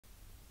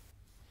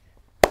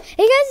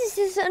Hey guys, this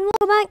is and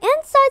welcome back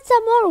inside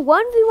some more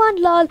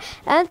 1v1.LOL.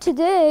 And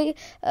today,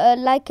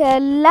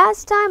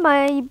 last time,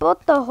 I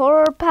bought the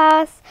horror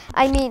pass.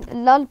 I mean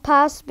LOL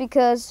pass,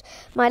 because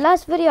my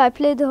last video I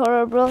played the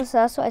horror bros. So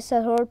that's why I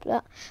said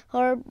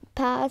horror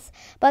pass.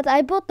 But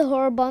I bought the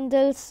horror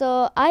bundle,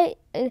 so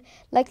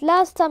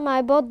last time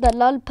I bought the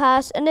LOL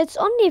pass, and it's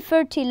only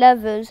 30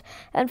 levels.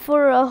 And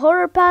for a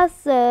horror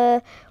pass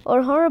or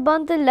horror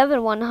bundle,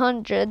 level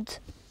 100.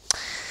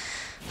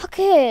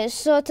 Okay,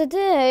 so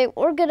today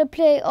we're gonna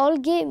play all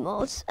game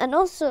modes, and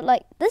also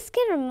this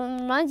game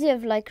reminds me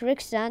of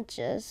Rick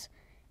Sanchez.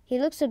 He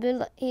looks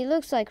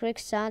like Rick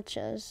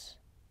Sanchez.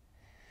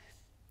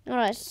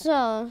 Alright,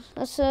 so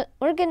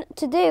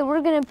today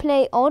we're gonna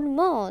play all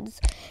modes,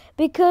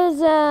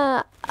 because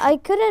I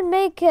couldn't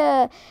make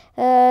the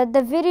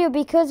video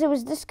because it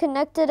was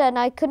disconnected and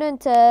I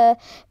couldn't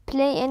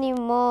play any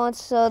modes,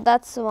 so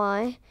that's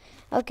why.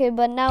 Okay,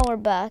 but now we're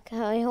back.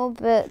 I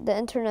hope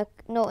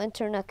no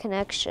internet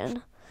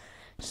connection,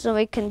 so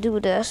we can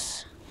do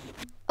this.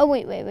 Oh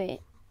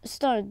wait.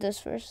 Start this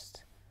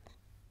first.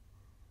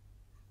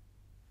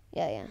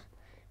 Yeah.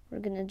 We're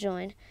gonna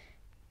join.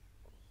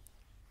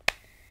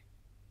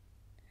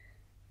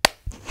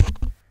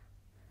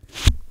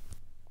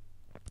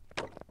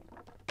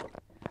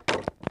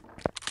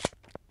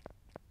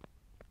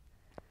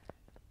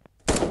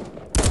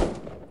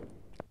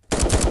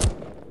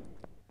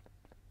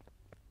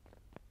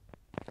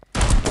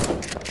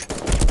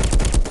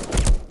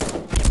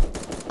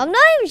 I'm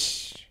not even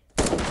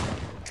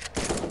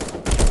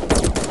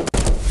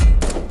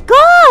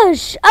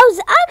Gosh! I was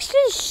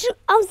actually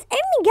I was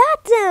aiming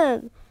at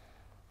them!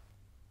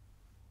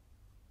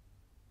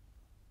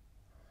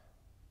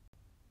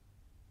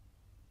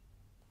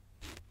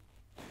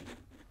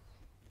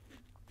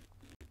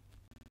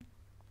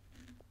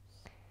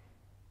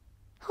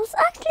 I was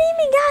actually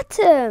aiming at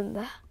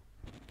him!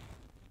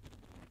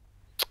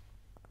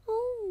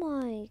 Oh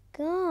my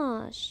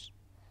gosh.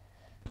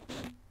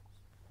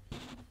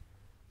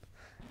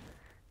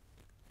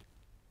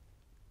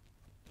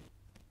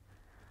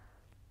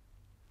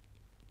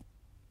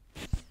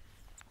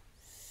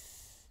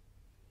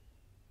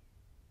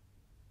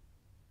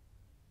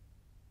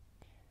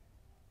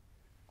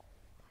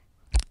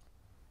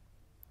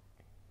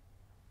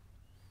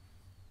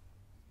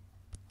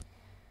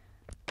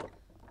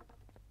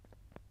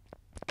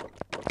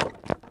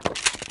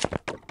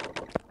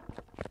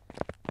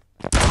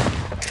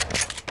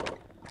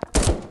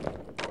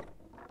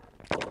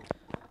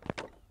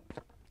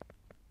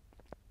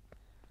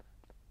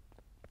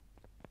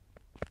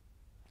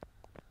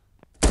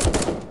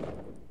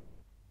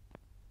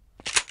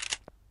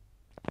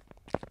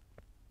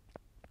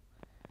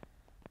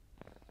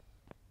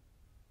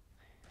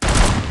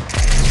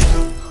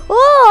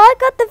 Oh, I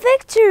got the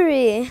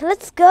victory!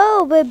 Let's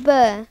go,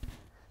 baby!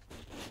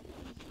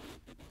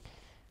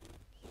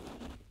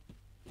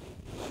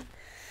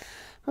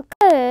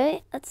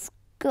 Okay, let's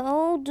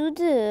go do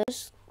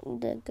this.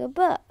 Then go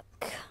back.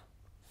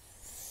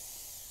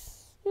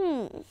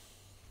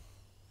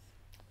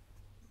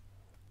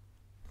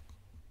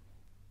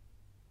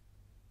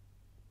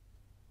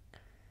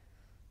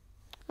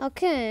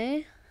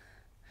 Okay.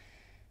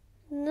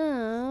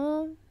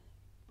 Now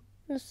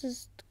let's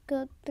just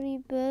go 3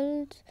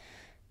 builds,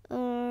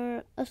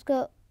 or let's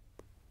go.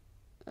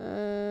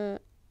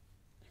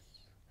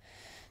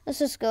 Let's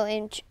just go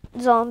aim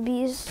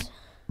zombies.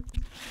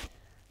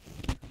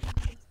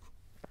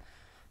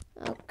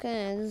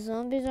 Okay, the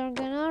zombies are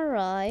gonna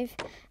arrive,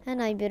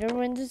 and I better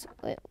win this.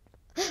 Wait.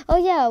 Oh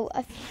yeah,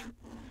 I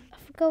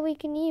forgot we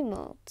can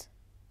emote.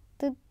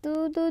 Do.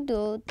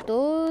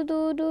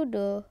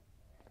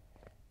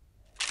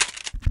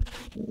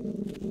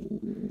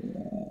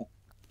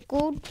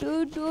 Go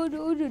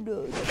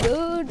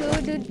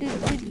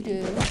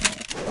do.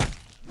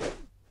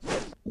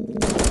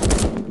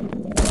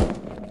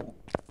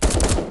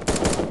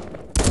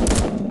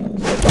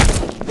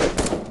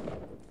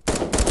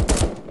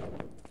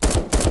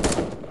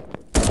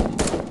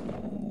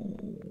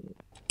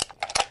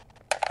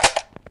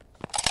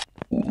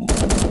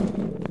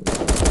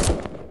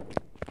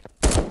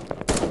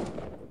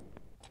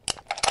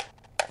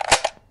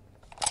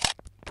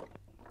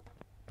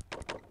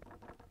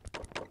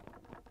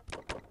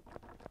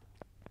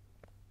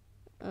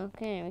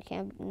 Okay, we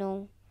can't.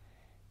 No.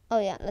 Oh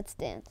yeah, let's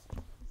dance.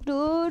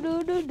 Do.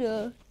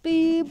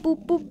 Beep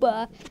boop boop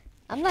ba.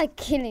 I'm like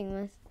killing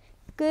myself.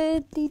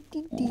 Good dee.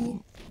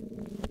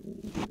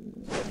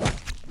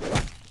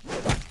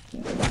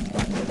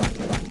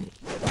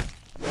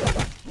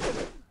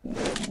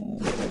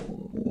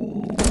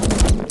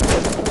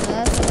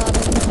 That's a lot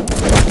of.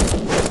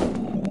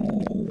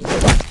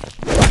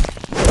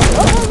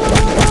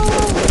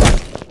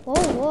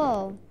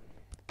 Whoa.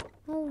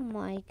 Oh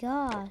my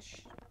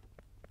gosh.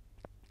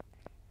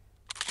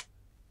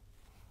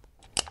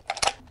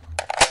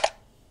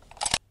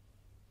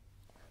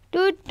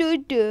 Do.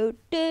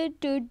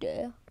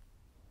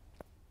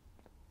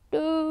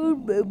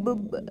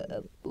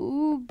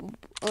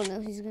 Oh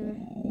no, he's gonna.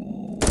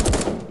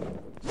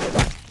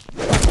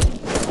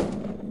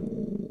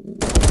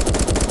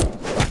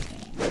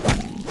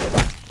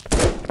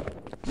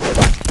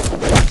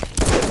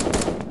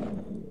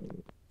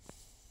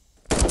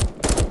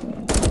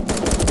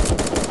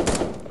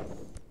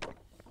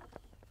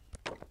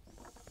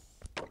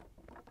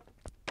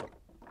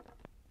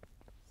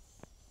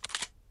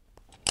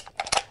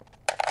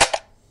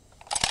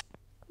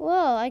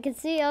 I can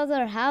see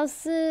other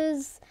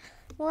houses.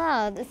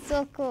 Wow, that's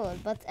so cool.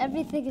 But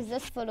everything is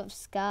just full of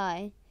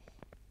sky.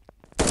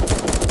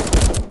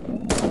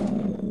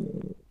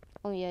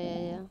 Oh,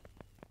 yeah.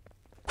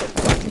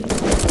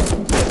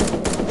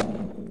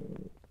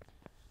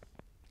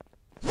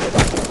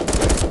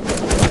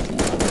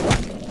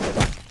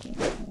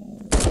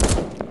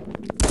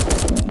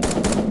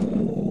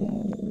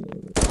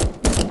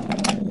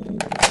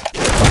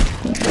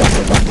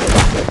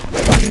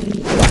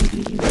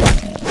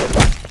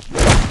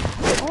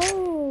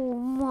 Oh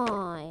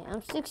my,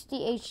 I'm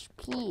 60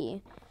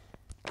 HP.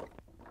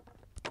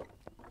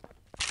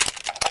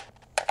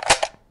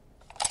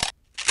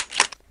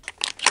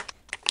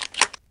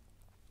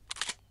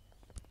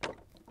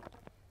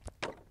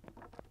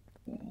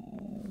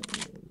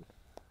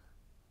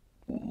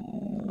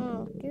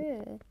 Oh,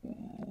 good.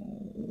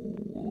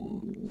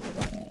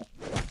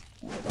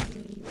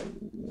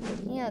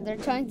 Yeah, they're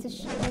trying to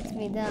shoot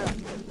me down.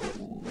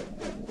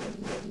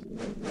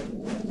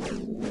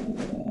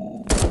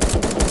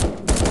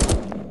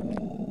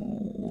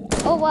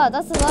 Oh wow,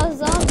 that's a lot of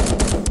zombies.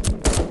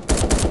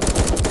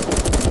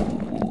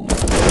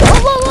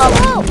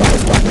 Whoa!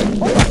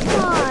 Oh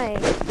my!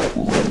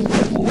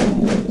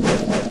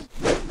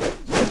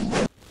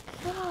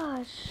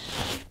 Gosh.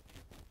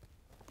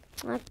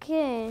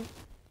 Okay.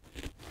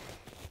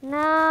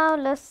 Now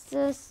let's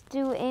just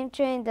do aim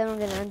train, then we're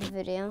gonna end the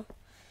video.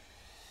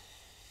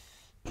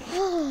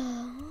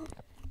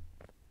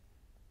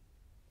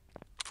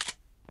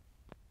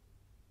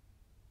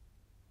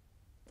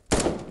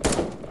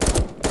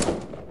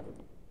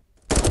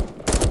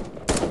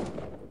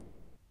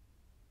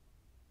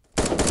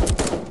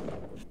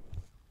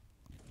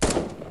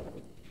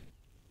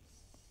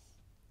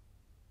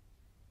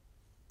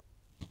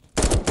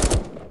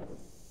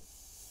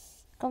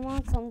 Come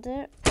on,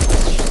 Thunder.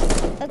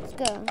 Let's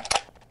go.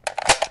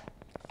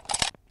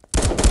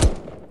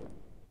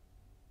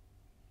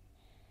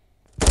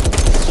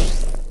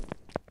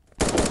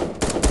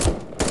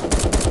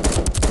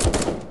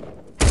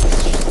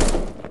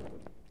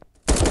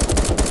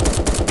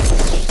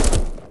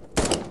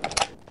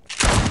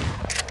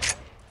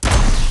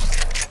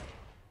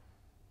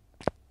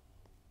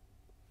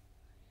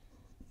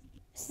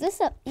 Is this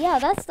a... Yeah,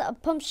 that's the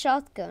pump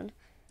shotgun.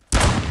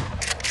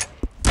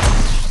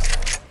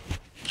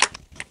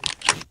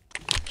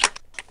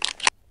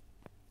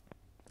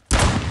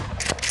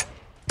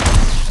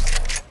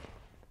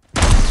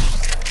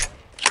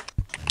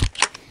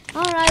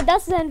 Alright,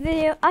 that's the end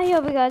video. I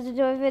hope you guys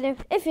enjoyed the video.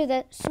 If you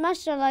did,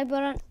 smash the like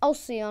button. I'll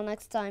see you all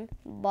next time.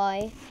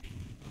 Bye.